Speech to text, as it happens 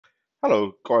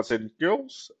Hello, guys and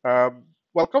girls.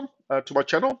 Welcome to my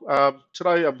channel.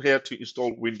 Today I'm here to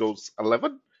install Windows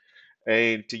 11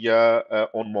 and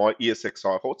on my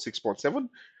ESXi host 6.7.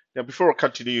 Now, before I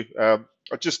continue, I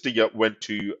just went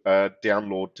to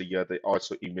download the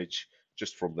ISO image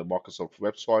just from the Microsoft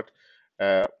website.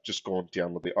 Just go and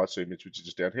download the ISO image, which is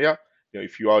just down here. Now,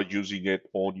 if you are using it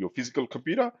on your physical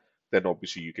computer, then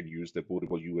obviously you can use the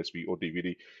bootable USB or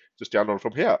DVD. Just download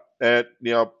from here. And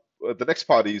now the next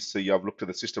part is I've looked at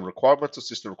the system requirements. The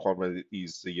system requirement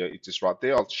is it's just right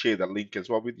there. I'll share that link as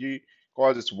well with you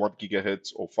guys. It's 1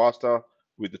 gigahertz or faster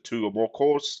with the 2 or more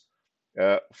cores.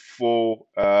 4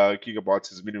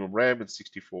 gigabytes is minimum RAM and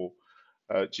 64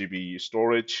 GB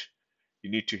storage. You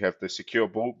need to have the secure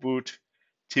boot.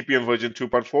 TPM version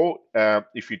 2.4.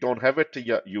 If you don't have it,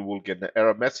 you will get an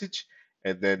error message,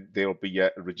 and then there will be a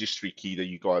registry key that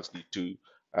you guys need to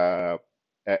uh,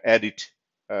 add it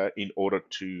in order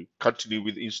to continue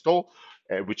with install,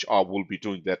 which I will be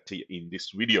doing that in this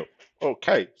video.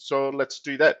 Okay, so let's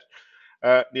do that.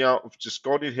 Now I've just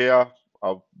gone in here.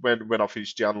 When I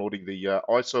finished downloading the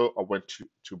ISO, I went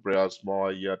to browse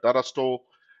my data store,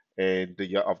 and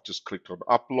I've just clicked on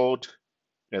upload,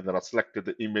 and then I selected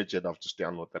the image, and I've just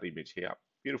downloaded that image here.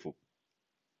 Beautiful.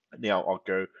 Now I'll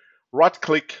go right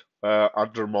click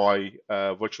under my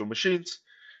virtual machines,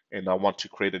 and I want to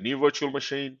create a new virtual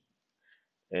machine,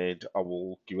 and I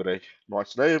will give it a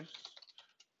nice name.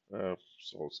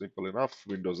 So simple enough,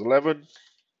 Windows 11,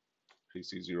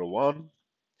 PC01,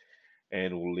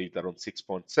 and we'll leave that on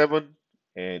 6.7,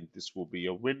 and this will be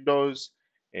a Windows,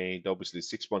 and obviously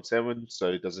 6.7, so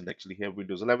it doesn't actually have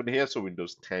Windows 11 here, so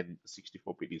Windows 10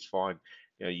 64-bit is fine.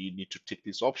 Now you need to tick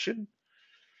this option,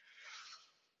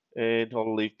 and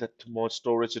I'll leave that to my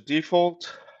storage as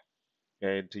default.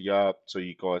 And yeah, so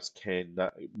you guys can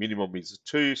minimum is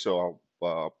 2, so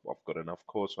I've got enough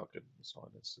cores, so I can assign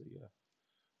as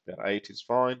about 8 is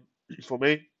fine for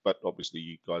me, but obviously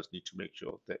you guys need to make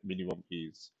sure that minimum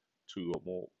is 2 or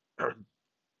more.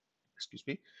 Excuse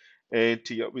me. And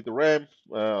with the RAM,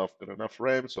 I've got enough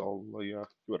RAM, so I'll give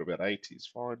it about 8 is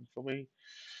fine for me.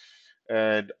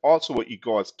 And also, what you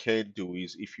guys can do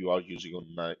is, if you are using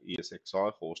on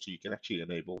ESXi host, you can actually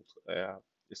enable a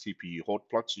CPU hot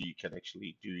plug, so you can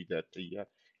actually do that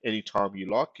anytime you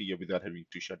like, without having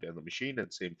to shut down the machine.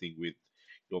 And same thing with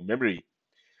your memory.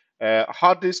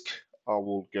 Hard disk, I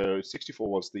will go 64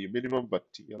 was the minimum, but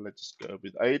let's just go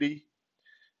with 80.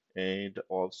 And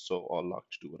also, I like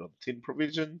to do it on thin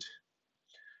provisioned.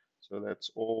 So that's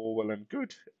all well and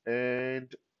good.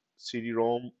 And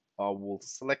CD-ROM, I will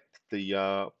select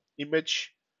the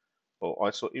image or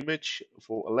ISO image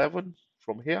for 11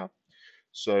 from here.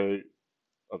 So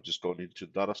I've just gone into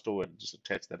data store and just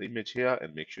attach that image here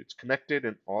and make sure it's connected.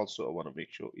 And also I want to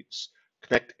make sure it's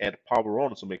connect and power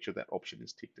on. So make sure that option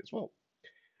is ticked as well.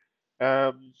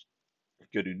 Go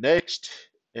to next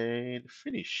and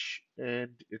finish.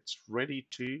 And it's ready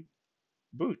to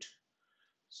boot.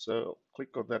 So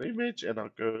click on that image and I'll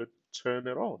go turn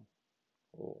it on.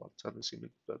 Or I'll turn this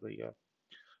image to the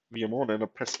VM on and I'll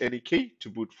press any key to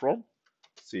boot from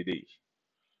CD.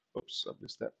 Oops, I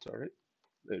missed that, sorry.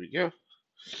 There we go.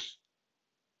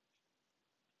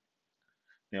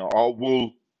 Now I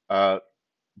will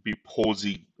be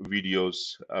pausing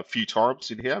videos a few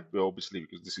times in here, but obviously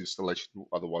because this installation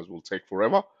otherwise will take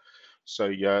forever. So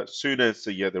yeah, as soon as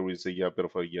there is a bit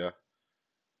of a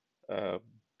uh,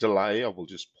 delay, I will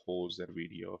just pause that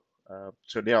video.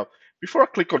 So now, before I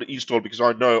click on install, because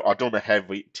I know I don't have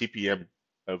a TPM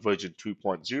version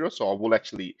 2.0, so I will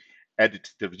actually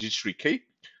edit the registry key.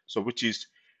 So which is,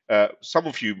 some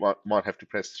of you might have to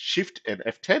press Shift and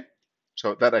F10.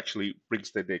 So that actually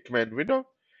brings the command window.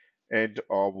 And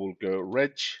I will go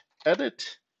reg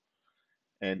edit,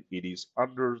 and it is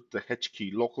under the H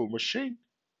key local machine,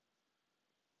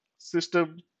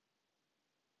 system,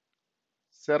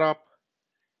 setup.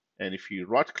 And if you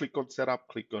right click on setup,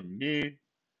 click on new,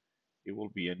 it will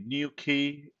be a new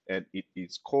key and it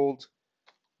is called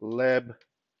lab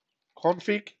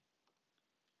config.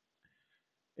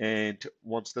 And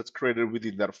once that's created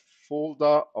within that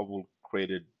folder, I will create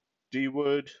a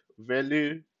dword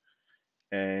value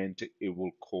and it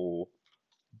will call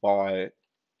bypass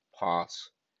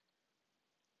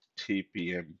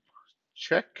TPM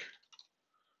check.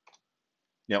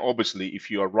 Now, obviously,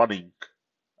 if you are running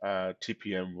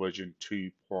TPM version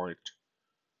 2.0,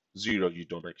 you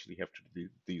don't actually have to do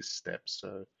these steps.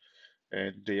 So,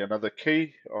 and another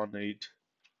key, I need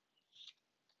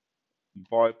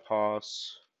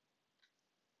bypass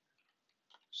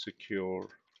secure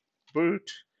boot,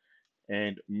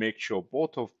 and make sure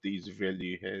both of these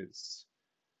value has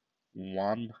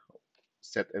 1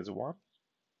 set as 1.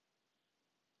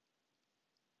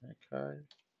 Okay,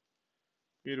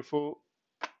 beautiful.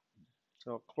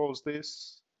 So I'll close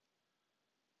this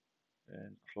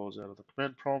and close out of the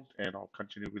command prompt, and I'll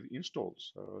continue with install.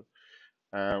 So,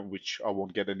 which I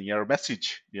won't get any error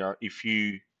message. If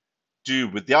you do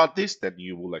without this, then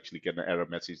you will actually get an error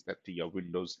message that the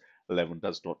Windows 11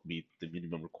 does not meet the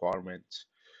minimum requirements.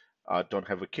 I don't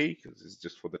have a key because it's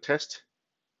just for the test.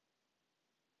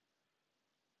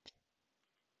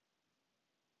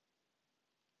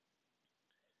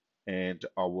 And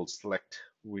I will select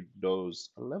Windows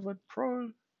 11 Pro,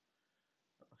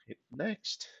 hit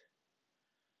next,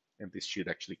 and this should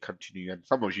actually continue. And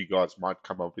some of you guys might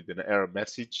come up with an error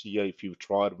message here if you've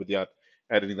tried without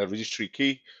adding the registry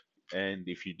key. And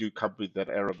if you do come with that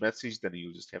error message, then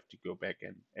you'll just have to go back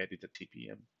and edit the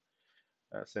TPM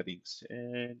settings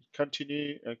and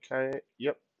continue. Okay,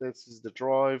 yep, this is the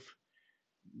drive.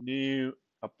 New,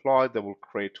 apply, that will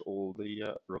create all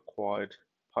the required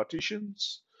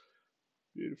partitions.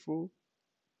 Beautiful.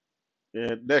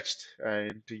 And next,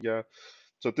 and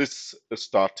so this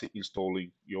start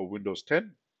installing your Windows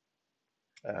 10.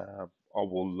 I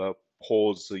will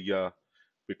pause the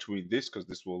between this because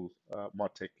this will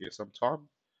might take some time.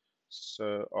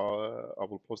 So I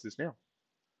will pause this now.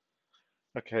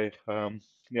 Okay,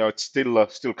 now it's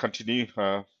still continue.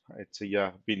 It's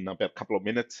been about a couple of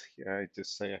minutes. It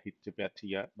just say I hit about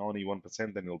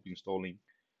 91%, then it'll be installing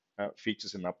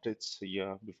features and updates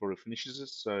before it finishes it.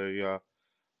 So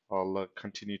I'll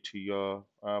continue to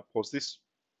pause this.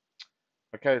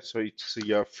 Okay, so it's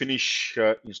finish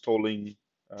installing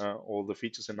all the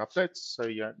features and updates. So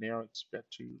now it's about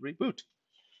to reboot.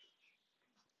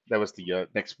 That was the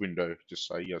next window, just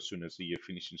say as soon as you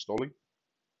finish installing.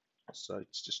 So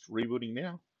it's just rebooting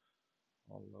now.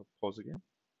 I'll pause again.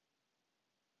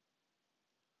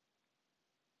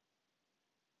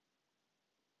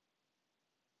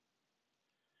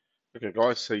 Okay,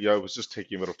 guys, so it was just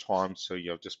taking a bit of time, so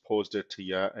I've just paused it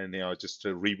and now I just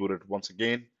reboot it once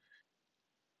again.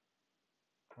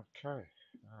 Okay,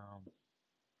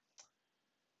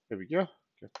 there we go.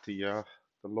 Get the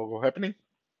logo happening.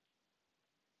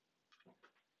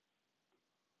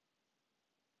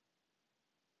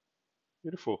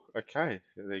 Beautiful. Okay,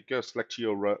 there you go. Select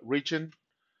your region.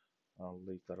 I'll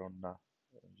leave that on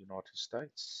United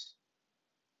States.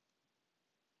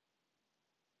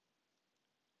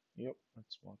 Yep,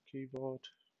 that's my keyboard.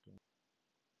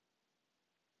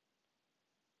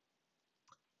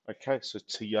 Okay, so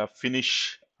to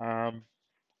finish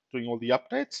doing all the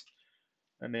updates,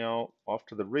 and now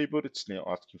after the reboot, it's now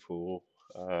asking for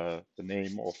the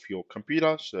name of your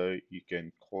computer, so you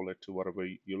can call it to whatever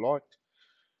you like.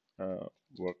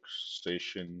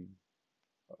 Workstation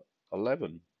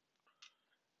 11.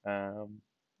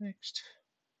 Next,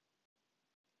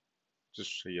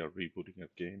 just rebooting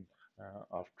again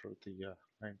after the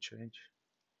name change.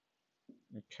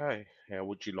 Okay, how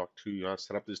would you like to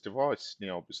set up this device?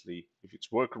 Now, obviously, if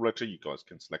it's work related, you guys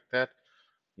can select that.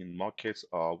 In my case,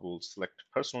 I will select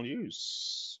personal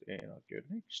use and I'll go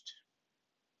next.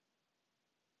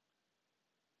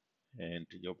 And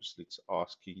obviously, it's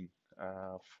asking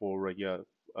for a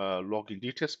login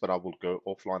details, but I will go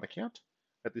offline account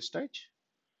at this stage.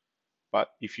 But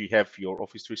if you have your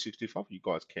Office 365, you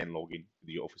guys can log in with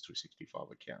your Office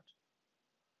 365 account.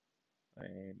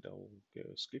 And I'll go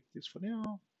skip this for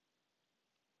now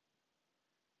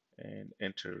and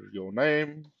enter your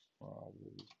name. I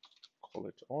will call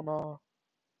it Honor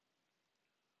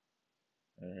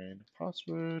and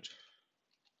password.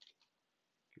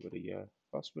 Give it a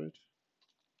password.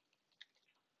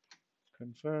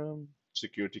 Confirm.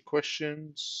 Security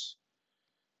questions.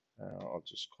 I'll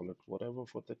just call it whatever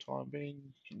for the time being.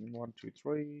 1, 2,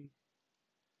 3.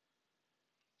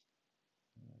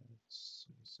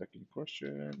 Second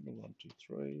question. 1, 2,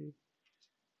 3.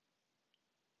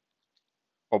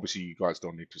 Obviously, you guys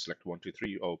don't need to select 1, 2,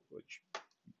 3. Oh,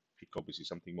 pick obviously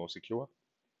something more secure.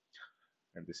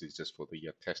 And this is just for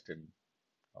the test, and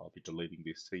I'll be deleting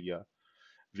this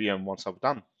VM once I've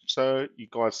done. So you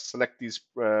guys select these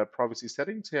privacy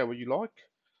settings however you like.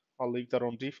 I'll leave that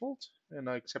on default and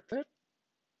I accept that.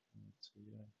 So,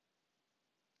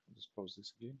 I'll just pause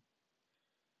this again.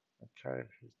 Okay,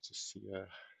 it's just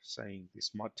saying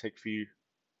this might take a few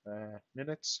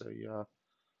minutes, so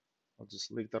I'll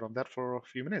just leave that on that for a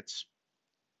few minutes.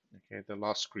 Okay, the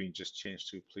last screen just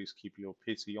changed to please keep your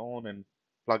PC on and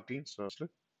plugged in. So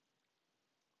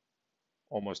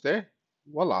almost there.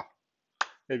 Voila.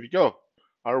 There we go.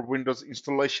 Our Windows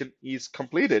installation is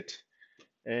completed,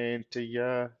 and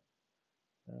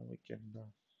we can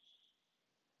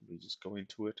we just go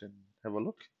into it and have a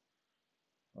look.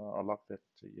 I like that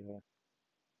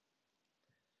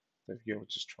there we go.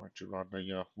 Just trying to run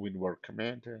the WinWare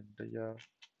command and the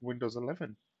Windows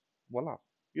 11. Voila,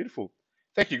 beautiful.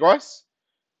 Thank you guys,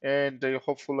 and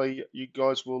hopefully you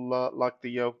guys will like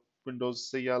the Windows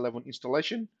 11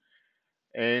 installation.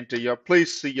 And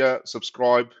please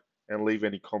subscribe and leave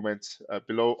any comments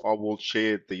below. I will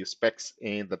share the specs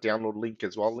and the download link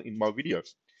as well in my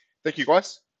videos. Thank you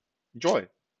guys. Enjoy.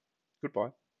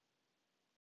 Goodbye.